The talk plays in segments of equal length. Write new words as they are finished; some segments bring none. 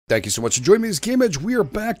Thank you so much for joining me. This is GameEdged. We are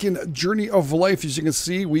back in Journey of Life. As you can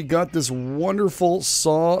see, we got this wonderful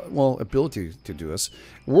ability to do this.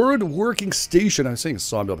 Word working station. I'm saying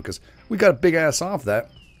sawmill because we got a big ass off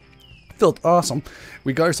that. Felt awesome.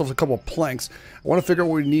 We got ourselves a couple of planks. I want to figure out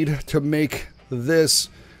what we need to make this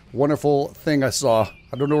wonderful thing I saw.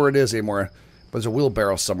 I don't know where it is anymore, but there's a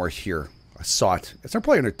wheelbarrow somewhere here. I saw it. It's not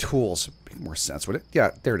probably under tools. Make more sense with it.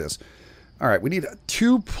 Yeah, there it is. All right, we need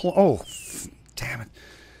damn it.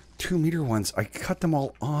 2 meter ones. I cut them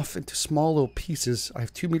all off into small little pieces. I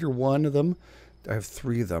have 2 meter one of them. I have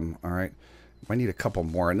 3 of them. All right. I need a couple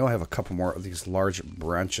more. I know I have a couple more of these large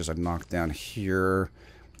branches I knocked down here.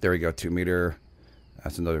 There we go. 2 meter.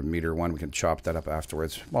 That's another meter one. We can chop that up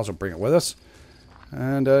afterwards. Might as well bring it with us.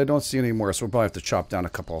 And I don't see any more, so we'll probably have to chop down a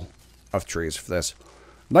couple of trees for this.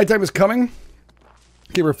 Nighttime is coming.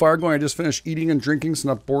 Keep our fire going. I just finished eating and drinking. It's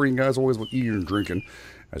not boring, guys. Always with eating and drinking.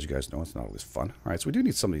 As you guys know, it's not always fun. All right, so we do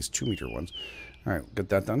need some of these 2 meter ones. All right, get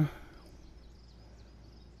that done.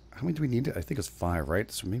 How many do we need? I think it's 5, right?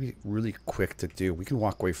 So maybe really quick to do. We can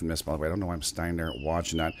walk away from this, by the way. I don't know why I'm standing there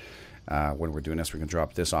watching that. When we're doing this, we can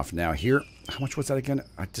drop this off now. Here, how much was that again?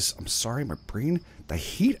 I'm sorry, my brain. The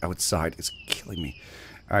heat outside is killing me.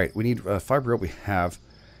 All right, we need fiber rope. We have.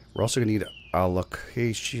 We're also gonna need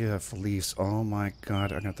alocasia for leaves. Oh my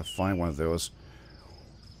God, I'm gonna have to find one of those.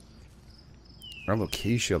 Our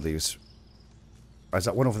alocasia leaves. Is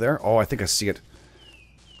that one over there? Oh, I think I see it.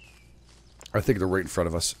 I think they're right in front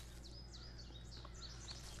of us.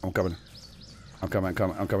 I'm coming. I'm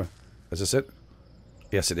coming. Is this it?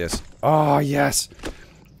 Yes, it is. Oh, yes.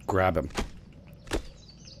 Grab him.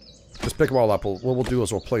 Just pick them all up. What we'll do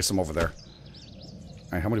is we'll place them over there. All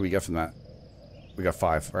right, how many do we get from that? We got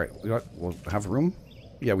 5. All right, you know what? We'll have room.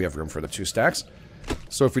 Yeah, we have room for the 2 stacks.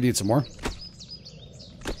 So if we need some more.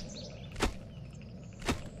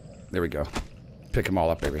 There we go. Pick them all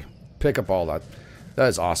up, baby. Pick up all that. That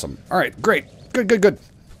is awesome. All right, great. Good.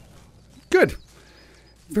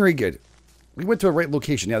 Very good. We went to a right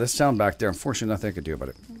location. Yeah, this sound back there. Unfortunately, nothing I could do about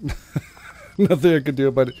it. Nothing I could do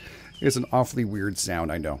about it. It's an awfully weird sound,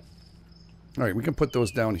 I know. All right, we can put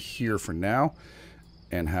those down here for now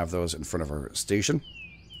and have those in front of our station.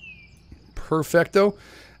 Perfecto.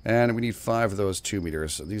 And we need 5 of those 2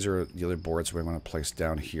 meters. So these are the other boards we want to place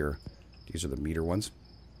down here. These are the meter ones.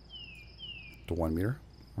 The 1 meter.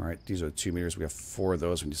 All right, these are the 2 meters. We have 4 of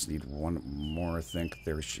those. We just need 1 more, I think.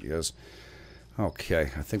 There she is. Okay,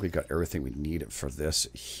 I think we got everything we need for this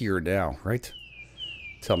here now, right?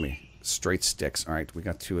 Tell me. Straight sticks. All right, we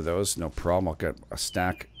got 2 of those. No problem. I'll get a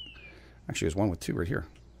stack. Actually, there's one with 2 right here.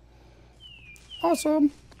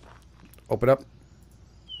 Awesome. Open up.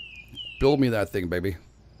 Build me that thing, baby.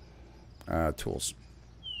 Tools.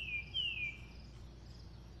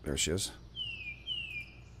 There she is.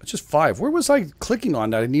 It's just 5. Where was I clicking on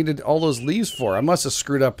that? I needed all those leaves for. I must have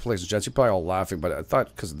screwed up, ladies and gents. You're probably all laughing, but I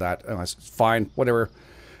thought because of that. It's fine. Whatever.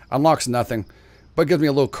 Unlocks nothing. But gives me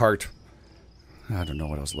a little cart. I don't know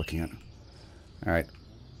what I was looking at. Alright.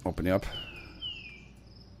 Open it up.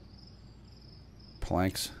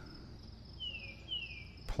 Planks.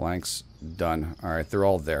 Planks. Done. Alright, they're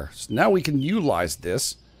all there. So now we can utilize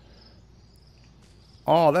this.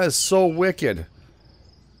 Oh, that is so wicked.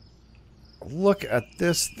 Look at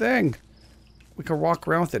this thing. We can walk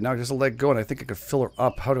around with it. Now just let go, and I think I could fill her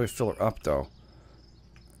up. How do I fill her up, though?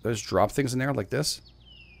 There's drop things in there like this?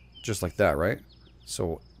 Just like that, right?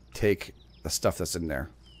 So take the stuff that's in there.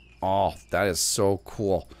 Oh, that is so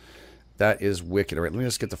cool. That is wicked. All right, let me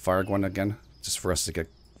just get the fire going again, just for us to get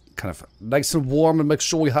kind of nice and warm and make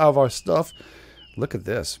sure we have our stuff. Look at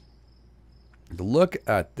this. Look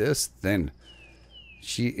at this thing.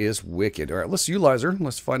 She is wicked. All right, let's utilize her.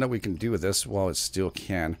 Let's find out what we can do with this while it still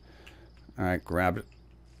can. All right, grab it.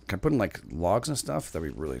 Can I put in, like, logs and stuff?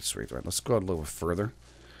 That'd be really sweet. All right, let's go a little bit further.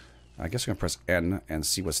 I guess I'm going to press N and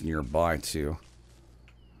see what's nearby, too.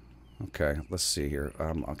 Okay, let's see here.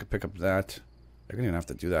 I can pick up that. I don't even have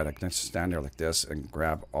to do that. I can just stand there like this and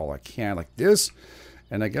grab all I can like this.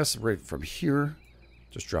 And I guess right from here,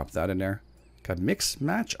 just drop that in there. Can I mix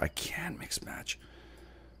match? I can mix match.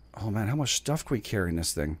 Oh man, how much stuff can we carry in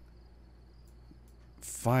this thing?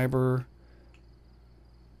 Fiber.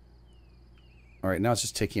 Alright, now it's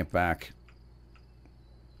just taking it back.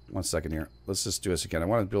 1 second here. Let's just do this again. I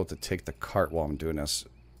want to be able to take the cart while I'm doing this.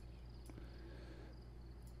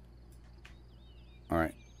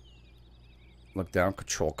 Alright. Look down,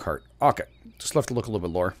 control cart. Okay, just left to look a little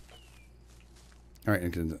bit lower. Alright,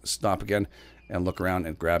 and can stop again and look around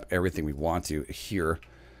and grab everything we want to here.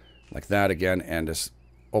 Like that again, and just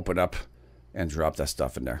open up and drop that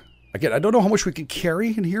stuff in there. Again, I don't know how much we can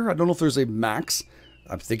carry in here. I don't know if there's a max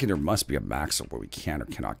I'm thinking there must be a max of what we can or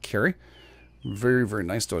cannot carry. Very, very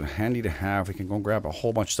nice, though, and handy to have. We can go and grab a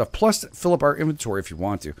whole bunch of stuff. Plus, fill up our inventory if you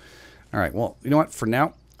want to. All right, well, you know what? For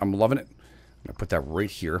now, I'm loving it. I'm going to put that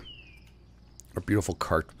right here. A beautiful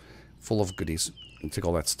cart full of goodies. And take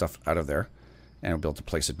all that stuff out of there. And we'll be able to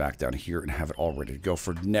place it back down here and have it all ready to go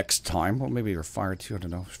for next time. Well, maybe your fire, too. I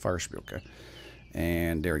don't know. Fire should be okay.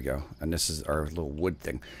 And there we go. And this is our little wood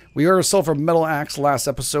thing. We heard ourselves a metal axe last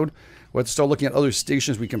episode. We'll have to start looking at other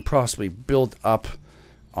stations we can possibly build up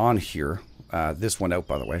on here. This went out,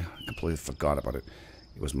 by the way. I completely forgot about it.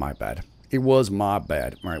 It was my bad. It was my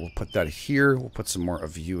bad. All right, we'll put that here. We'll put some more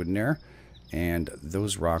of you in there. And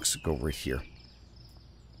those rocks go right here.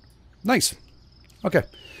 Nice. Okay.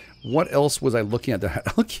 What else was I looking at? The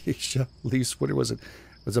alocasia leaves. What was it?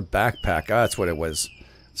 It was a backpack. Ah, that's what it was.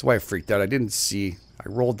 That's why I freaked out. I didn't see. I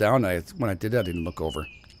rolled down. When I did that, I didn't look over.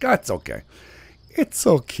 God, it's okay. It's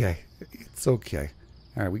okay. It's okay.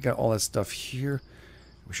 All right, we got all that stuff here.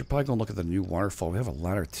 We should probably go and look at the new waterfall. We have a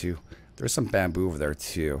ladder, too. There's some bamboo over there,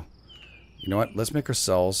 too. You know what? Let's make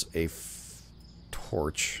ourselves a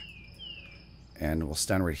torch. And we'll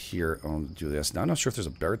stand right here and do this. Now, I'm not sure if there's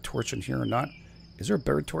a bear torch in here or not. Is there a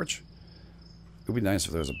bear torch? It would be nice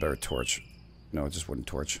if there was a bear torch. No, it's just wooden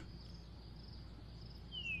torch.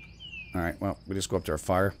 Alright, well, we just go up to our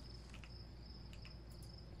fire.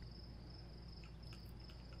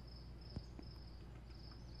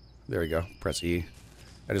 There we go. Press E. And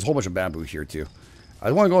there's a whole bunch of bamboo here, too.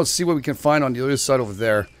 I want to go and see what we can find on the other side over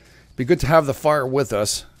there. It'd be good to have the fire with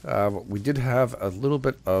us. We did have a little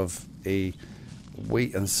bit of a way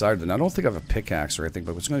inside. And I don't think I have a pickaxe or anything,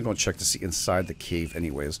 but we're just going to go and check to see inside the cave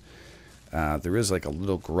anyways. There is like a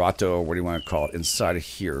little grotto, what do you want to call it, inside of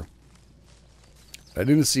here. I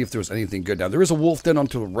didn't see if there was anything good. Now, there is a wolf den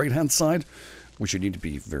onto the right-hand side, which you need to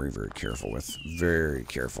be very, very careful with. Very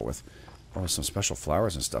careful with. Oh, some special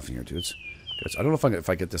flowers and stuff in here, dudes. I don't know if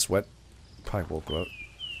I get this wet. Probably won't go out.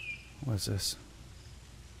 What is this?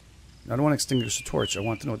 I don't want to extinguish the torch. I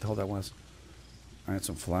want to know what the hell that was. Alright,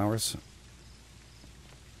 some flowers.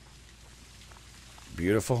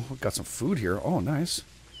 Beautiful. Got some food here. Oh, nice.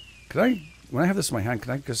 Could I, when I have this in my hand,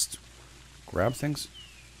 can I just grab things?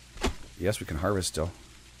 Yes, we can harvest still.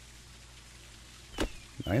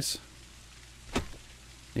 Nice. You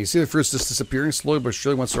can see the fruits just disappearing slowly but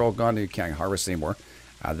surely. Once they're all gone, you can't harvest anymore.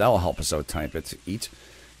 That'll help us out a tiny bit to eat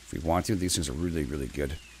if we want to. These things are really, really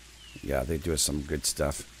good. Yeah, they do us some good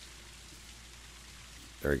stuff.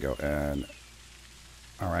 There you go. And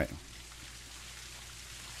all right.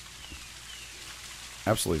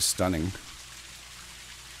 Absolutely stunning.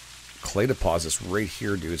 Clay deposits right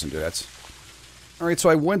here, dudes and dudettes. Alright, so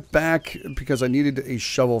I went back because I needed a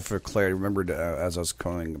shovel for clay. I remembered as I was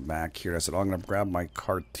coming back here, I said, oh, I'm going to grab my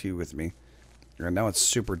cart too with me. And now it's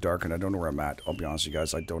super dark and I don't know where I'm at. I'll be honest with you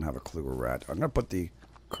guys, I don't have a clue where we're at. I'm going to put the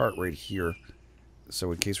cart right here.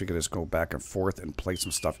 So in case we can just go back and forth and place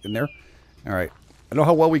some stuff in there. Alright, I don't know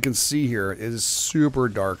how well we can see here. It is super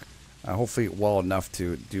dark. Hopefully well enough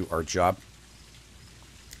to do our job.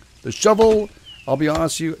 The shovel, I'll be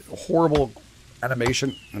honest with you, horrible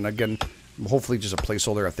animation. And again, hopefully just a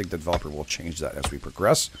placeholder. I think the developer will change that as we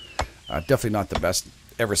progress. Definitely not the best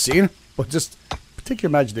ever seen, but just take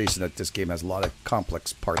your imagination that this game has a lot of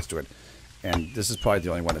complex parts to it. And this is probably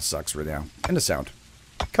the only one that sucks right now. And the sound.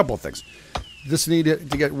 A couple of things. This need to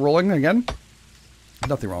get rolling again.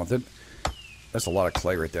 Nothing wrong with it. That's a lot of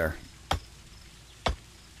clay right there.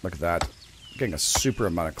 Look at that. Getting a super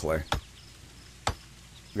amount of clay.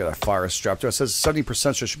 We got a fire strapped to it. It says 70%,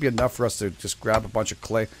 so it should be enough for us to just grab a bunch of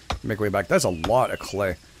clay and make our way back. That's a lot of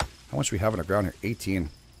clay. How much do we have on the ground here? 18.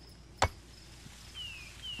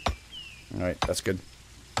 Alright, that's good.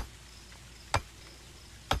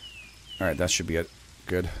 Alright, that should be it.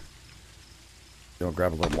 Good. We'll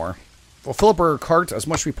grab a little more. We'll fill up our cart as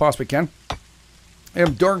much as we possibly can. I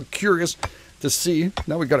am darn curious to see.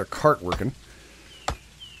 Now we got our cart working.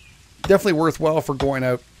 Definitely worthwhile for going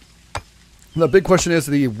out. The big question is,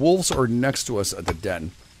 the wolves are next to us at the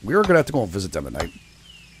den. We are going to have to go and visit them at night.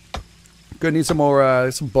 Going to need some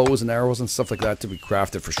more some bows and arrows and stuff like that to be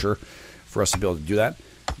crafted for sure, for us to be able to do that.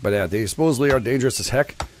 But yeah, they supposedly are dangerous as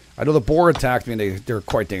heck. I know the boar attacked me and they're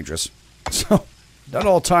quite dangerous. So, not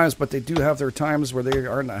all times, but they do have their times where they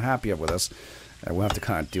aren't happy with us. And we'll have to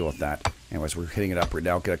kind of deal with that. Anyways, we're hitting it up right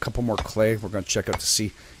now. Get a couple more clay. We're going to check out to see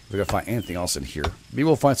if we're going to find anything else in here. Maybe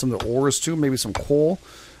we'll find some of the ores too. Maybe some coal.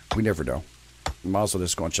 We never know. Might as well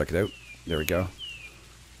just go and check it out. There we go.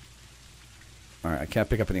 Alright, I can't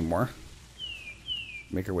pick up any more.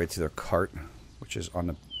 Make our way to the cart, which is on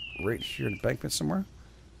the right here in the embankment somewhere.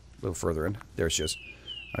 A little further in. There she is.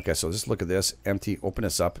 Okay, so just look at this. Empty. Open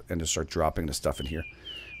this up and just start dropping the stuff in here.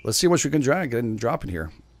 Let's see how much we can drag and drop in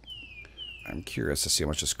here. I'm curious to see how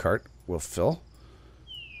much this cart will fill.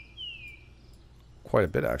 Quite a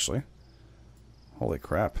bit, actually. Holy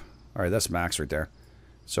crap. All right, that's max right there.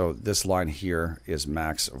 So this line here is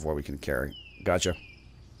max of what we can carry. Gotcha.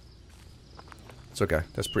 It's okay.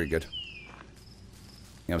 That's pretty good.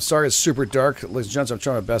 Yeah, I'm sorry it's super dark. Ladies and gents, I'm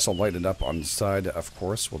trying my best. I'll lighten it up on the side, of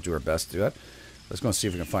course. We'll do our best to do that. Let's go and see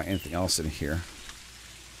if we can find anything else in here.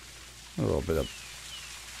 A little bit of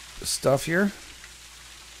stuff here.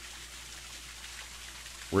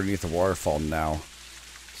 We're underneath the waterfall now.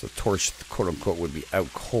 So torch, quote-unquote, would be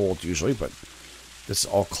out cold usually, but this is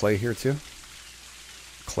all clay here too.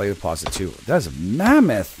 Clay deposit too. That's a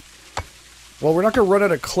mammoth. Well, we're not going to run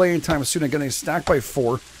out of clay anytime soon. Again, it's stacked by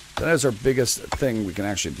 4. That is our biggest thing we can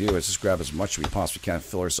actually do, is just grab as much as we possibly can and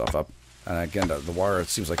fill ourselves up. And again, the wire, it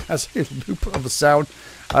seems like, has a loop of a sound.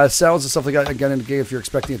 Sounds and stuff like that. Again, in the game, if you're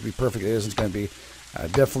expecting it to be perfect, it isn't going to be.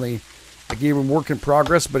 Definitely a game in work in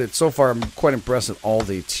progress, but so far I'm quite impressed with all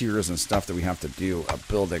the tiers and stuff that we have to do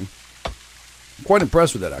building. Quite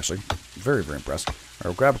impressed with that, actually. Very, very impressed. All right,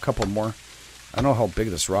 we'll grab a couple more. I don't know how big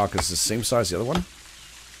this rock is. The same size as the other one.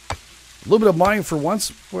 A little bit of mining for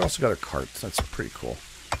once. We also got a cart. That's pretty cool.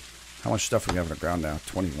 How much stuff do we have on the ground now?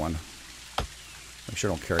 21. Make sure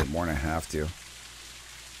I don't carry more than I have to.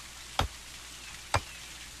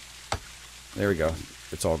 There we go.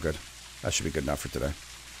 It's all good. That should be good enough for today.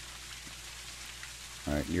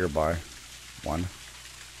 Alright, nearby. 1.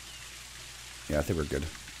 Yeah, I think we're good.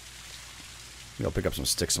 Maybe I'll pick up some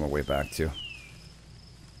sticks on my way back, too.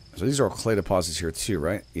 So these are all clay deposits here, too,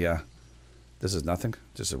 right? Yeah. This is nothing.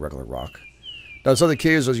 Just a regular rock. Now, some of the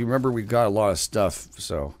caves, as you remember, we got a lot of stuff.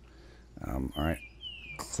 So, alright.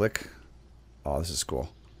 Click. Oh, this is cool.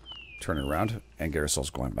 Turn it around and get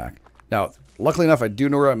ourselves going back. Now, luckily enough, I do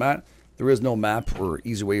know where I'm at. There is no map or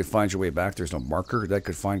easy way to find your way back. There's no marker that I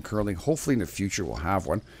could find currently. Hopefully in the future we'll have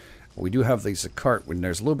one. We do have these cart when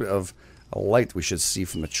there's a little bit of a light we should see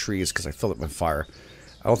from the trees because I filled it with fire.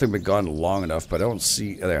 I don't think we've gone long enough, but I don't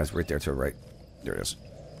see... Oh, there, it's right there to the right. There it is.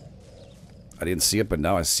 I didn't see it, but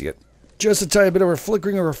now I see it. Just a tiny bit of a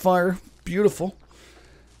flickering of a fire. Beautiful.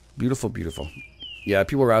 Beautiful, beautiful. Yeah,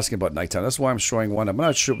 people are asking about nighttime. That's why I'm showing one. I'm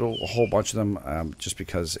not sure a whole bunch of them, just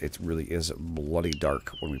because it really is bloody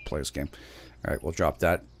dark when we play this game. All right, we'll drop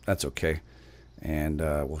that. That's okay. And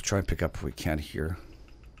we'll try and pick up if we can here.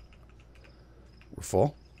 We're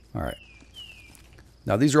full? All right.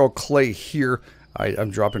 Now, these are all clay here.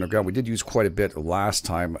 I'm dropping on the ground. We did use quite a bit last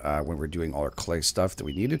time when we were doing all our clay stuff that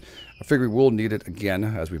we needed. I figure we will need it again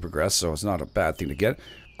as we progress, so it's not a bad thing to get.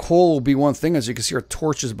 Coal will be one thing. As you can see, our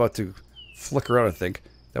torch is about to flicker out, I think.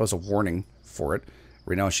 That was a warning for it.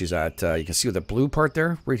 Right now she's at, you can see the blue part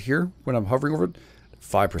there, right here, when I'm hovering over it.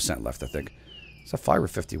 5% left, I think. Is that 5 or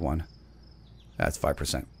 51? That's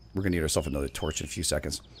 5%. We're going to need ourselves another torch in a few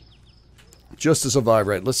seconds. Just to survive,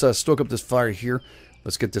 right? Let's stoke up this fire here.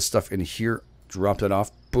 Let's get this stuff in here. Drop that off.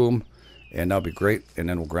 Boom. And that'll be great. And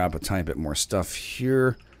then we'll grab a tiny bit more stuff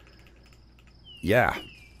here. Yeah.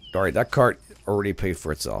 Alright, that cart already paid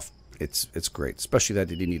for itself. It's great, especially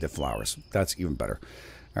that it didn't need the flowers. That's even better.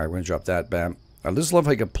 All right, we're gonna drop that. Bam. I just love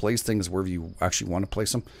how you can place things wherever you actually want to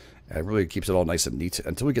place them. It really keeps it all nice and neat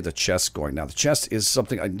until we get the chest going. Now, the chest is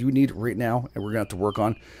something I do need right now, and we're gonna have to work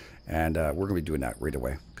on. And we're gonna be doing that right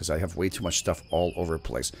away because I have way too much stuff all over the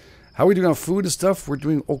place. How are we doing on food and stuff? We're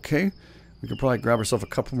doing okay. We can probably grab ourselves a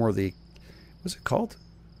couple more of the, what's it called?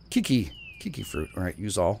 Kiki fruit. All right,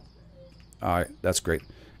 use all. All right, that's great.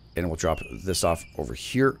 And we'll drop this off over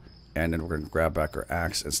here. And then we're going to grab back our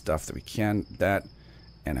axe and stuff that we can. That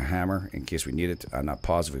and a hammer in case we need it. I'm not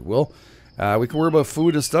positive we will. We can worry about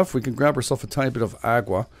food and stuff. We can grab ourselves a tiny bit of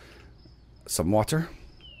agua. Some water.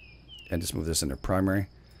 And just move this into primary.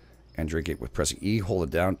 And drink it with pressing E. Hold it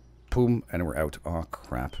down. Boom. And we're out. Oh,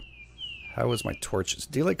 crap. How is my torch? Is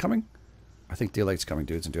daylight coming? I think daylight's coming,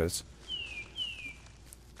 dudes and dudes.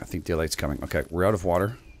 I think daylight's coming. Okay, we're out of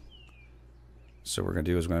water. So what we're going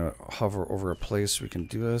to do is we're going to hover over a place. We can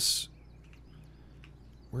do this.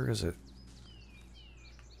 Where is it?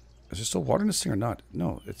 Is there still water in this thing or not?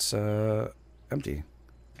 No, it's empty.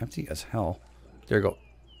 Empty as hell. There you go.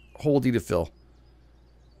 Hold E to fill.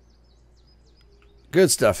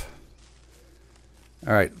 Good stuff.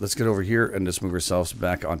 Alright, let's get over here and just move ourselves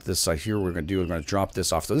back onto this side here. What we're going to do is we're going to drop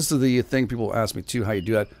this off. So this is the thing people ask me too, how you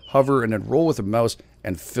do that. Hover and then roll with the mouse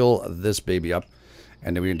and fill this baby up.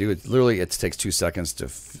 And then we can do it, literally it takes 2 seconds to,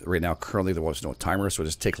 right now currently there was no timer, so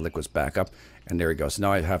just take liquids back up, and there we go. So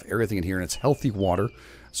now I have everything in here, and it's healthy water,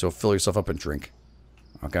 so fill yourself up and drink.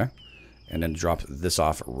 Okay? And then drop this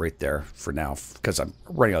off right there for now, because I'm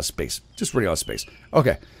running out of space. Just running out of space.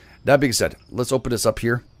 Okay, that being said, let's open this up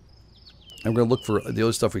here. And we're going to look for the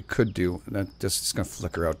other stuff we could do. And that just is going to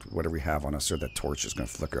flicker out whatever we have on us. Or that torch is going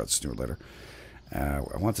to flicker out sooner or later.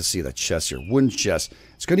 I want to see that chest here. Wooden chest.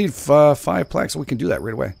 It's going to need 5 planks, so we can do that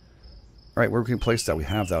right away. All right, where we can place that? We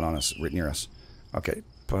have that on us, right near us. Okay,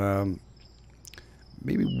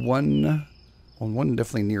 maybe one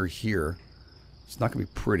definitely near here. It's not going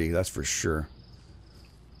to be pretty, that's for sure.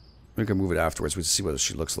 We can move it afterwards. We can see what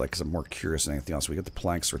she looks like, because I'm more curious than anything else. We got the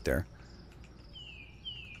planks right there.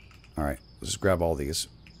 All right, let's just grab all these.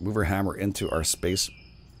 Move our hammer into our space.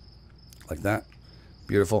 Like that.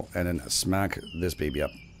 Beautiful. And then smack this baby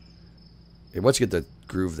up. Okay, once you get the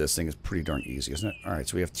groove, this thing is pretty darn easy, isn't it? All right,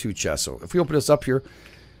 so we have 2 chests. So if we open this up here,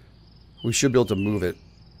 we should be able to move it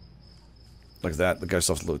like that. We got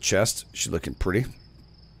ourselves a little chest. She's looking pretty.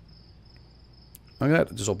 Look at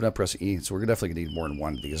that. Just open up, press E. So we're definitely going to need more than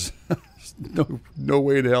one of these. no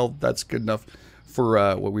way in hell that's good enough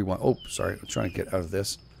for what we want. Oh, sorry. I'm trying to get out of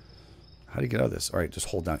this. How do you get out of this? All right, just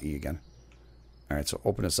hold down E again. All right, so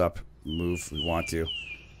open this up. Move if we want to.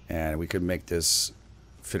 And we could make this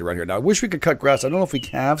fit around here. Now, I wish we could cut grass. I don't know if we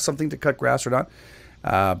have something to cut grass or not.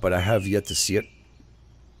 But I have yet to see it.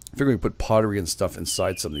 I figure we put pottery and stuff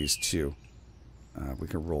inside some of these too. We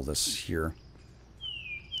can roll this here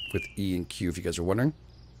with E and Q if you guys are wondering.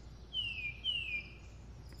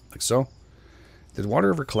 Like so. Did water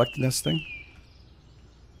ever collect in this thing?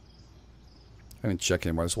 I didn't check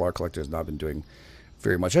anymore. This water collector has not been doing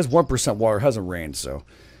very much. It has 1% water. It hasn't rained, so.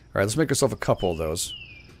 Alright, let's make ourselves a couple of those.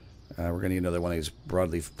 We're going to need another one of these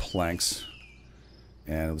broadleaf planks.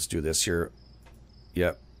 And let's do this here.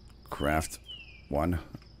 Yep. Craft one.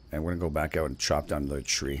 And we're going to go back out and chop down another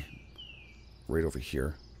tree. Right over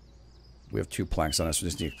here. We have 2 planks on us. We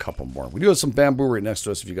just need a couple more. We do have some bamboo right next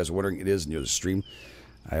to us. If you guys are wondering, it is near the stream.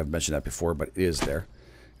 I have mentioned that before, but it is there.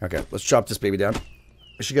 Okay, let's chop this baby down.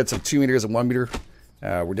 We should get some 2 meters and 1 meter.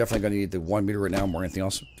 We're definitely going to need the 1 meter right now more than anything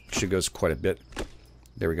else. Should go quite a bit.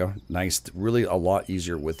 There we go. Nice. Really a lot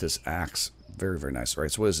easier with this axe. Very, very nice. All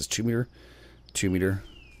right, so what is this? 2 meter? 2 meter.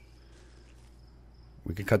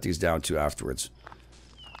 We can cut these down too afterwards.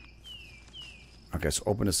 Okay, so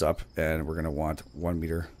open this up, and we're going to want 1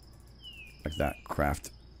 meter. Like that.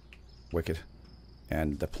 Craft. Wicked.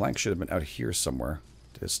 And the plank should have been out here somewhere.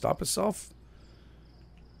 Did it stop itself?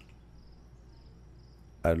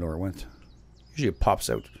 I don't know where it went. Usually it pops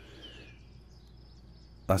out.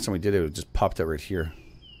 Last time we did it, it just popped out right here.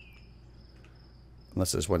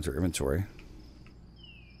 Unless it just went to inventory.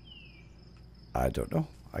 I don't know.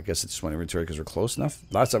 I guess it just went to inventory because we're close enough.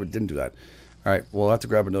 Last time it didn't do that. Alright, we'll have to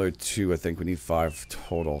grab another 2, I think. We need 5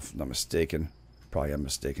 total, if I'm not mistaken. Probably am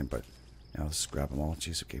mistaken, but now let's grab them all.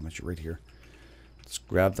 Jeez, okay, much right here. Let's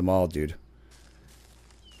grab them all, dude.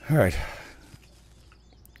 Alright.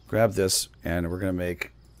 Grab this, and we're going to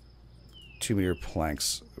make 2 meter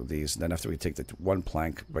planks of these. And then after we take the 1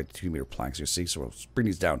 plank by 2 meter planks, you see, so we'll bring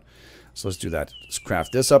these down. So let's do that. Let's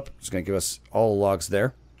craft this up. It's going to give us all the logs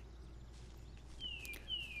there.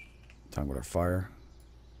 Talking about our fire.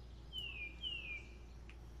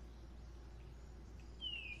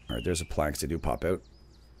 Alright, there's the planks. They do pop out.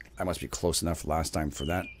 I must be close enough last time for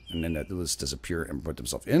that. And then that will just disappear and put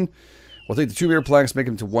themselves in. We'll take the 2 meter planks, make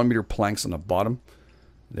them to 1 meter planks on the bottom.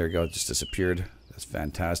 There you go. It just disappeared. That's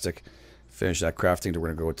fantastic. Finish that crafting.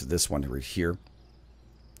 We're going to go to this one right here.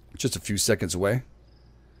 Just a few seconds away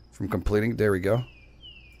from completing. There we go.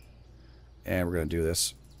 And we're going to do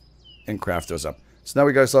this and craft those up. So now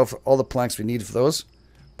we got ourselves all the planks we need for those.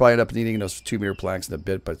 Probably end up needing those 2 meter planks in a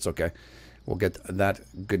bit, but it's okay. We'll get that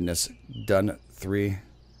goodness done. 3.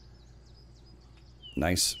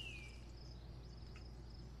 Nice.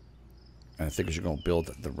 And I think we should go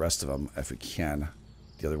build the rest of them if we can.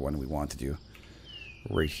 The other one we want to do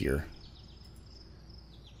right here.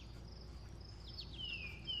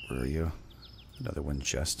 Where are you? Another one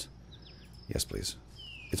chest. Yes, please.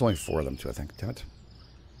 It's only 4 of them too, I think. Damn it.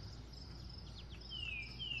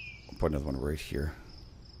 I'll put another one right here.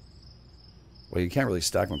 Well, you can't really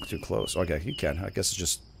stack them too close. Okay, you can. I guess it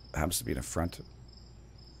just happens to be in the front.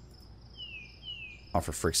 Oh,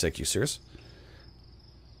 for frick's sake, you serious?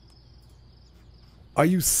 Are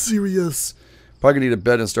you serious? Probably gonna need a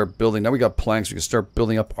bed and start building. Now we got planks. We can start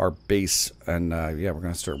building up our base. And yeah, we're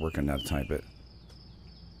gonna start working that a tiny bit.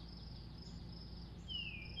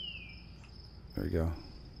 There we go.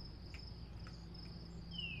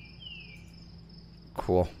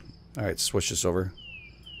 Cool. Alright, switch this over.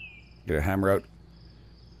 Get a hammer out.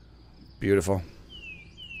 Beautiful.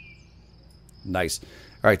 Nice.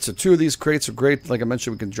 All right, so 2 of these crates are great. Like I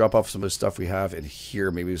mentioned, we can drop off some of the stuff we have in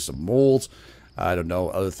here. Maybe some molds. I don't know.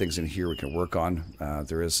 Other things in here we can work on.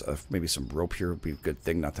 There is maybe some rope here. Would be a good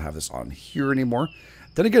thing not to have this on here anymore.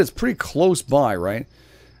 Then again, it's pretty close by, right?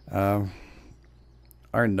 Iron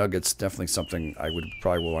nuggets, definitely something I would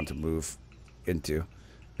probably want to move into.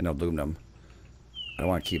 And aluminum. I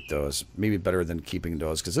want to keep those. Maybe better than keeping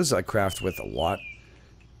those, because this I craft with a lot.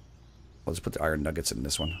 I'll just put the iron nuggets in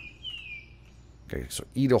this one. Okay, so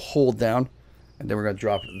E to hold down, and then we're going to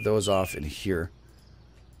drop those off in here.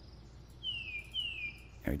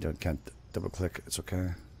 And we can't double click. It's okay.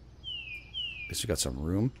 At least we got some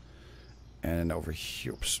room. And over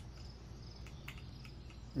here. Oops.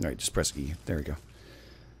 Alright, just press E. There we go.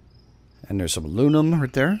 And there's some aluminum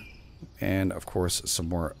right there. And, of course, some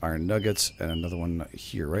more iron nuggets. And another one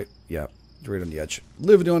here, right? Yeah, right on the edge.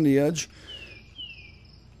 Living on the edge.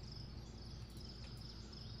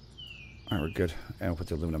 Alright, we're good. And we'll put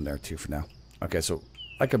the aluminum there, too, for now. Okay, so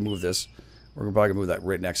I can move this. We're probably going to move that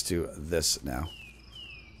right next to this now.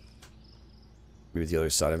 Maybe the other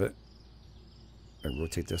side of it. I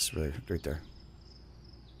rotate this right there.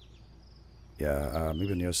 Yeah,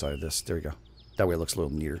 maybe on the other side of this. There we go. That way it looks a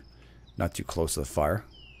little neater. Not too close to the fire.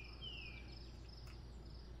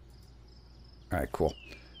 Alright, cool.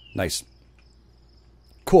 Nice.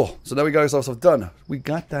 Cool. So now we got ourselves stuff done. We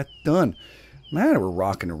got that done. Man, we're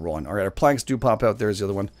rocking and rolling. Alright, our planks do pop out. There's the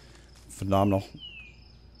other one. Phenomenal.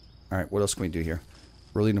 Alright, what else can we do here?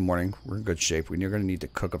 Early in the morning. We're in good shape. We're going to need to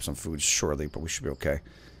cook up some food shortly, but we should be okay.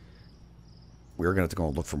 We're going to have to go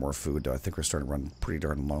and look for more food, though. I think we're starting to run pretty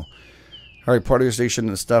darn low. Alright, part of your station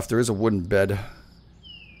and stuff. There is a wooden bed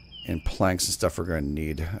and planks and stuff we're going to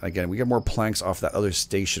need. Again, we get more planks off that other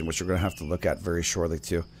station, which we're going to have to look at very shortly,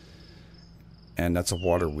 too. And that's a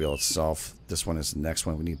water wheel itself. This one is the next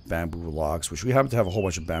one. We need bamboo logs, which we happen to have a whole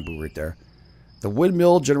bunch of bamboo right there. The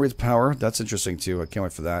windmill generates power. That's interesting, too. I can't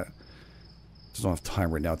wait for that. Just don't have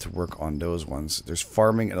time right now to work on those ones. There's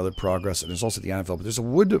farming and other progress, and there's also the anvil. But there's a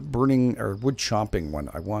wood burning or wood chopping one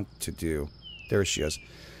I want to do. There she is.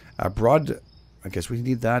 Broad. I guess we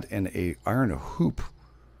need that and a iron hoop.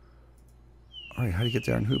 All right, how do you get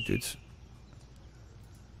the iron hoop, dudes?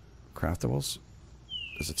 Craftables.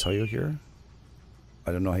 Does it tell you here?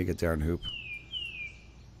 I don't know how you get the iron hoop.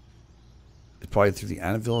 It's probably through the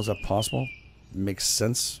anvil. Is that possible? Makes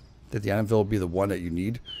sense that the anvil will be the one that you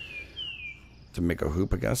need to make a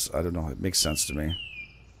hoop, I guess. I don't know. It makes sense to me.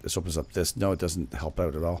 This opens up this. No, it doesn't help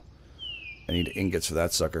out at all. I need ingots for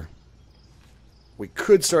that sucker. We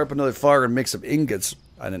could start up another fire and make some ingots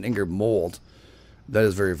and an ingot mold. That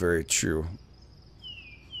is very, very true.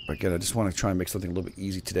 But again, I just want to try and make something a little bit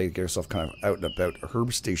easy today to get ourselves kind of out and about. A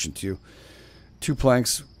herb station, too. 2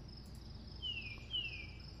 planks.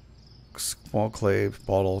 Small clay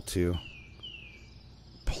bottle, 2.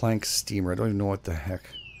 Plank steamer. I don't even know what the heck.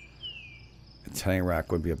 A tanning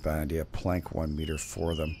rack would be a bad idea. Plank 1 meter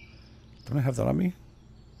for them. Don't I have that on me?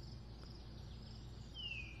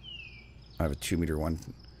 I have a 2 meter one.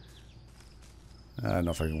 I don't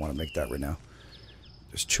know if I even want to make that right now.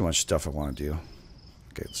 There's too much stuff I want to do.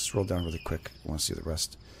 Okay, let's scroll down really quick. I want to see the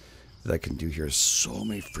rest that I can do here. So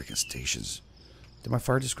many freaking stations. Did my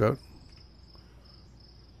fire just go out?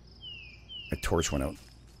 My torch went out.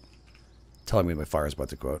 Telling me my fire is about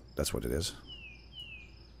to go out. That's what it is.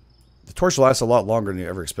 The torch lasts a lot longer than you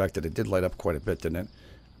ever expected. It did light up quite a bit, didn't it?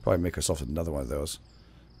 Probably make ourselves another one of those.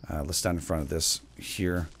 Let's stand in front of this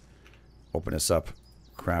here. Open this up.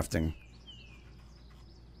 Crafting.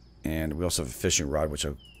 And we also have a fishing rod, which,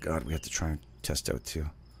 oh god, we have to try and test out too.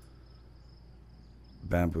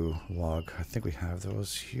 Bamboo log. I think we have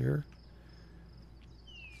those here.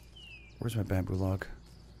 Where's my bamboo log?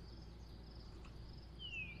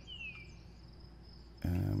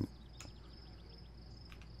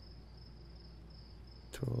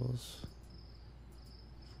 Tools.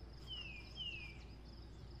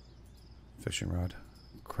 Fishing rod.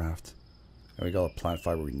 Craft. And we got all the plant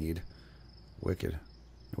fiber we need. Wicked.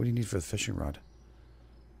 What do you need for the fishing rod?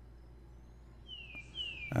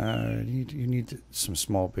 You need some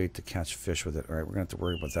small bait to catch fish with it. Alright, we're going to have to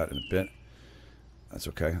worry about that in a bit. That's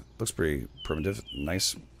okay. Looks pretty primitive.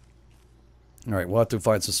 Nice. Alright, we'll have to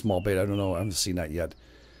find some small bait. I don't know. I haven't seen that yet.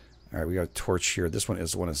 Alright, we got a torch here. This one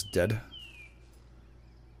is the one that's dead.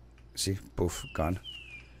 See? Both gone.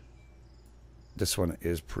 This one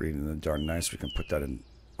is pretty darn nice. We can put that in.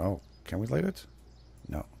 Oh, can we light it?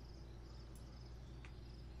 No.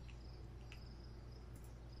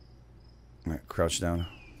 Alright, crouch down.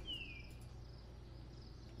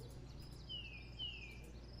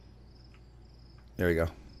 There you go.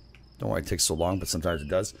 Don't know why it takes so long, but sometimes it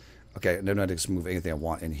does. Okay, and then I just move anything I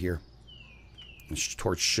want in here. The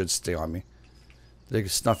torch should stay on me. They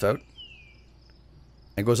snuff out.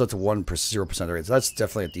 And goes up to 0% rate. So that's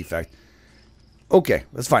definitely a defect. Okay,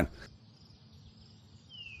 that's fine.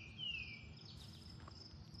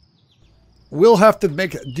 We'll have to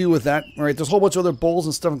make do with that. All right, there's a whole bunch of other bowls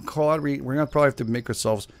and stuff in camaraderie. We're going to probably have to make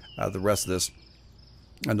ourselves the rest of this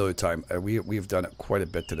another time. We've done it quite a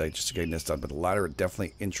bit today just to getting this done. But the ladder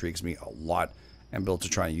definitely intrigues me a lot. And built to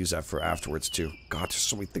try and use that for afterwards too. God, there's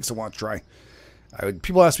so many things I want to try.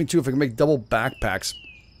 People ask me too if I can make double backpacks.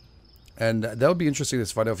 And that would be interesting to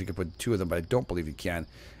find out if you could put 2 of them. But I don't believe you can.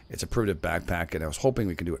 It's a primitive backpack. And I was hoping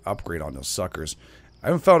we could do an upgrade on those suckers. I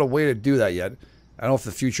haven't found a way to do that yet. I don't know if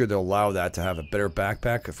in the future they'll allow that to have a better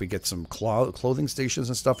backpack if we get some clothing stations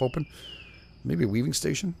and stuff open. Maybe a weaving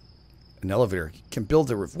station? An elevator. Can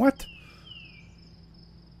build a... What?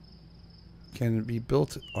 Can be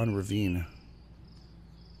built on ravine.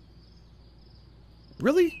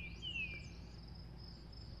 Really?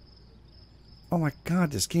 Oh my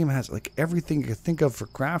god, this game has like everything you could think of for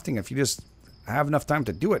crafting if you just have enough time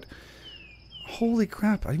to do it. Holy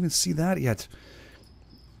crap, I didn't even see that yet.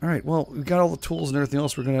 Alright, well, we've got all the tools and everything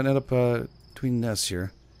else. We're going to end up doing this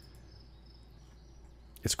here.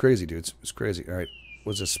 It's crazy, dudes. It's crazy. Alright,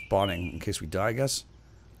 what's this spawning? In case we die, I guess?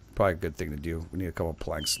 Probably a good thing to do. We need a couple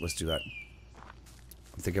planks. Let's do that.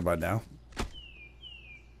 I'm thinking about it now.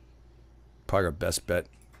 Probably our best bet.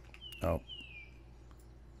 Oh.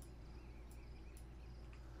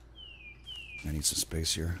 I need some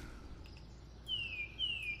space here.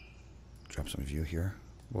 Drop some view here.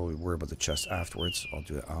 We'll worry about the chest afterwards. I'll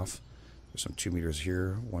do that off. There's some 2 meters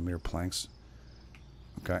here. 1 meter planks.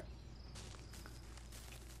 Okay.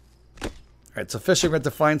 Alright, so fishing, we have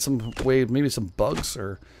to find some way, maybe some bugs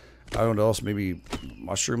or I don't know else, maybe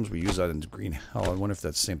mushrooms. We use that in green hell. I wonder if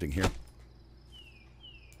that's the same thing here.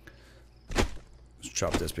 Let's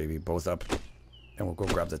chop this baby both up. And we'll go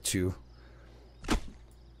grab the 2.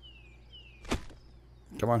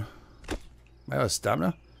 Come on. Am I out of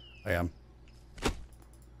stamina? I am.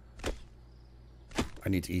 I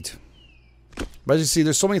need to eat. But as you see,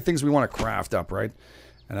 there's so many things we want to craft up, right?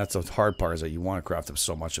 And that's the hard part, is that you want to craft up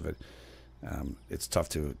so much of it. It's tough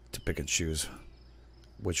to pick and choose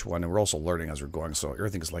which one. And we're also learning as we're going, so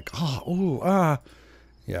everything's like, yeah.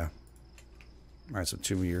 Alright, so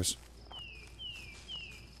 2 meters.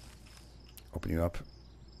 Open you up.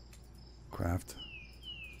 Craft.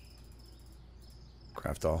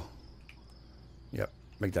 Craft all. Yep,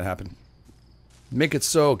 make that happen. Make it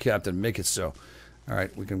so, Captain, make it so.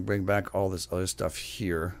 Alright, we can bring back all this other stuff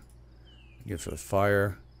here. Get for the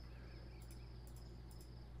fire.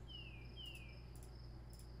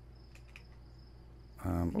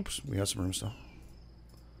 Oops, we have some room still.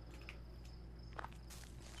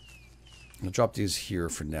 I'll drop these here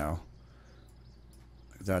for now.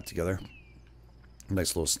 Like that together.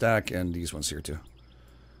 Nice little stack, and these ones here too.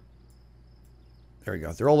 There we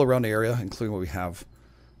go. They're all around the area, including what we have.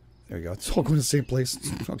 There we go. It's all going to the same place.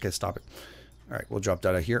 Okay, stop it. Alright, we'll drop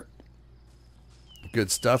that out here. Good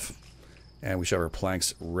stuff. And we should have our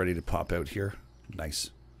planks ready to pop out here. Nice.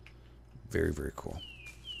 Very, very cool.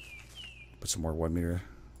 Put some more 1 meter.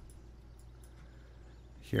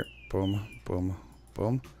 Here. Boom, boom,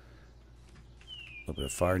 boom. A little bit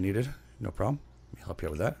of fire needed. No problem. Let me help you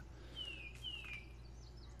out with that.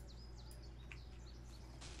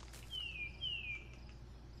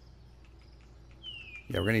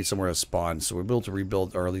 Yeah, we're going to need somewhere to spawn. So we're able to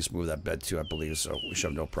rebuild, or at least move that bed too, I believe. So we should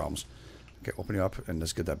have no problems. Okay, open you up and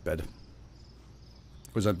let's get that bed.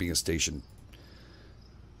 Was that being a station?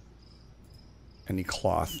 Any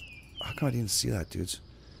cloth? How come I didn't see that, dudes?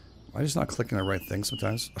 Am I just not clicking the right thing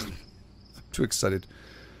sometimes? I'm too excited.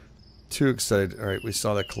 Too excited. Alright, we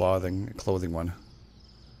saw that clothing one.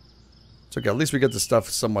 It's okay, at least we get the stuff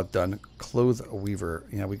somewhat done. Clothe a weaver.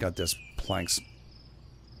 Yeah, we got this. Planks.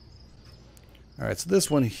 Alright, so this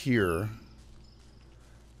one here.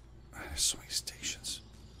 There's so many stations.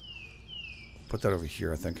 Put that over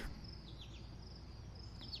here, I think.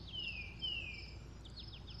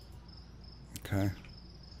 Okay.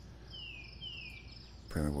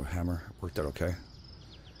 Primary hammer. Worked out okay.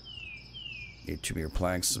 Need 2 meter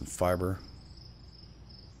planks, some fiber.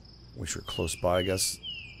 Which are close by, I guess.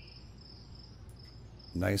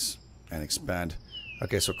 Nice. And expand.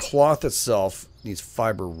 Okay, so cloth itself needs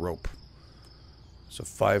fiber rope. So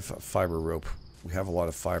 5 fiber rope. We have a lot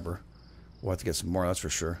of fiber. We'll have to get some more, that's for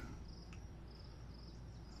sure.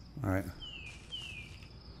 Alright. And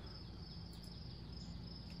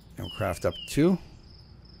we'll craft up 2.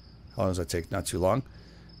 How long does that take? Not too long.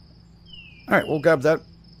 Alright, we'll grab that.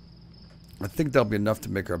 I think that'll be enough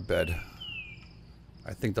to make our bed.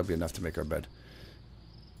 I think that'll be enough to make our bed.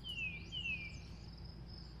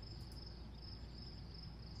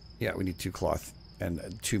 Yeah, we need 2 cloth and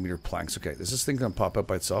 2-meter planks. Okay, is this thing going to pop up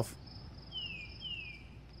by itself?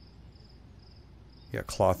 Yeah,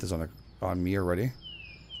 cloth is on me already.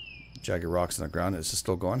 Jagged rocks on the ground. Is this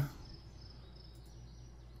still going?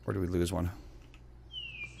 Or do we lose one?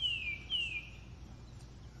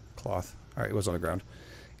 Cloth. Alright, it was on the ground.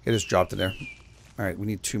 It just dropped in there. Alright, we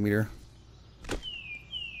need 2-meter.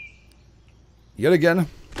 Yet again.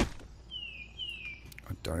 Oh,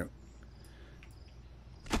 darn it.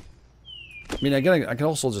 I mean, again, I can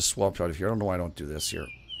also just swap out of here. I don't know why I don't do this here.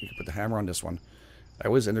 You can put the hammer on this one. I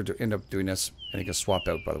always end up doing this, and you can swap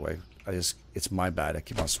out, by the way. It's my bad. I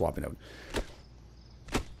keep on swapping out.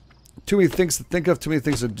 Too many things to think of, too many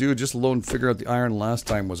things to do. Just alone figure out the iron last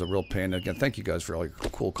time was a real pain. Again, thank you guys for all your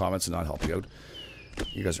cool comments and not helping out.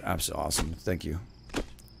 You guys are absolutely awesome. Thank you.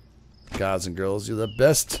 Guys and girls, you're the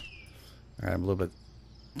best. Alright, I'm a little bit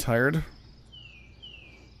tired.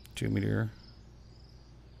 2-meter.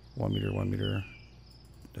 1-meter, 1-meter.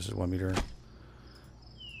 This is 1-meter.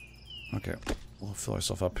 Okay, we'll fill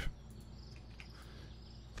ourselves up.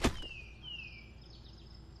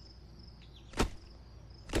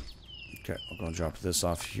 Okay, I'm going to drop this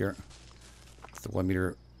off here. The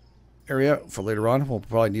 1-meter area for later on. We'll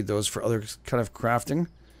probably need those for other kind of crafting.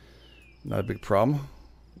 Not a big problem.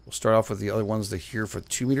 We'll start off with the other ones that here for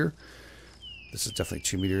 2-meter. This is definitely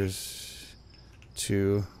 2 meters.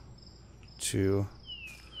 2.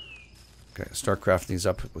 Okay, start crafting these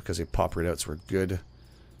up because they pop right out, so we're good.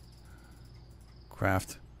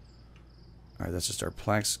 Craft. Alright, that's just our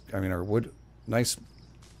planks. I mean, our wood. Nice.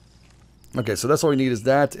 Okay, so that's all we need is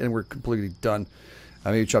that, and we're completely done.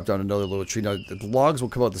 I maybe chop down another little tree. Now, the logs will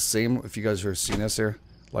come out the same if you guys are seeing this here.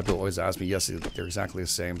 A lot of people always ask me. Yes, they're exactly the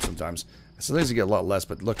same sometimes. Sometimes you get a lot less,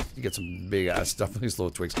 but look, you get some big-ass stuff in these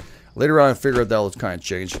little twigs. Later on, I figure out that'll kind of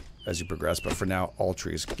change as you progress, but for now, all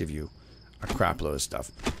trees give you a crap load of stuff.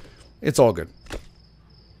 It's all good.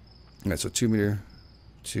 Alright, so 2-meter,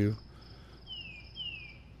 2.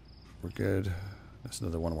 We're good. That's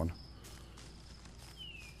another 1.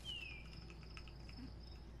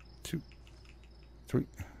 2, 3.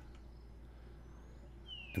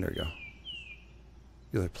 And there we go.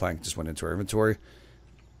 The other plank just went into our inventory.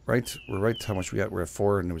 Right? We're right. How much we got? We're at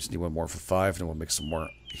 4, and we just need 1 more for 5, and then we'll make some more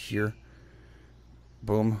here.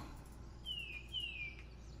 Boom.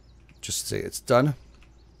 Just say it's done.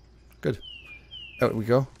 Good. Out we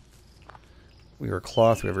go. We are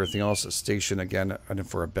cloth. We have everything else. A station again, and then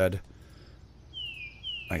for a bed.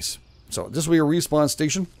 Nice. So this will be a respawn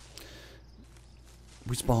station.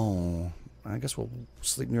 Respawn. I guess we'll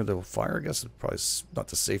sleep near the fire. I guess it's probably not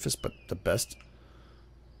the safest, but the best.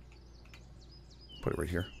 Put it right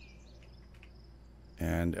here.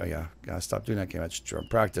 And, oh yeah, gotta stop doing that game. I just drum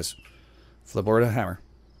practice. Flip over to hammer.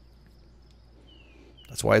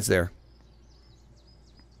 That's why it's there.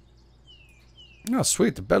 Oh,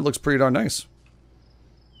 sweet. The bed looks pretty darn nice.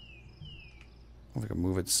 I think I can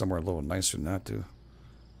move it somewhere a little nicer than that, too.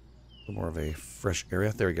 A little more of a fresh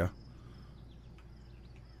area. There we go.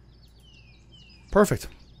 Perfect.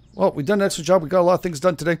 Well, we've done an excellent job. We got a lot of things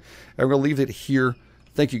done today. And we're going to leave it here.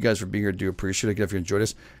 Thank you guys for being here. I do appreciate it. Again, if you enjoyed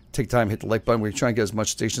this, take time, hit the like button. We're trying to get as much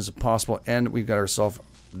stations as possible. And we've got ourselves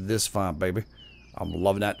this farm, baby. I'm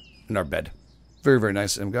loving that in our bed. Very, very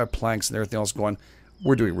nice. And we've got planks and everything else going.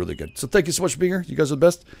 We're doing really good. So thank you so much for being here. You guys are the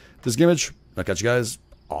best. This is GameEdged. I'll catch you guys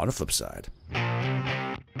on the flip side.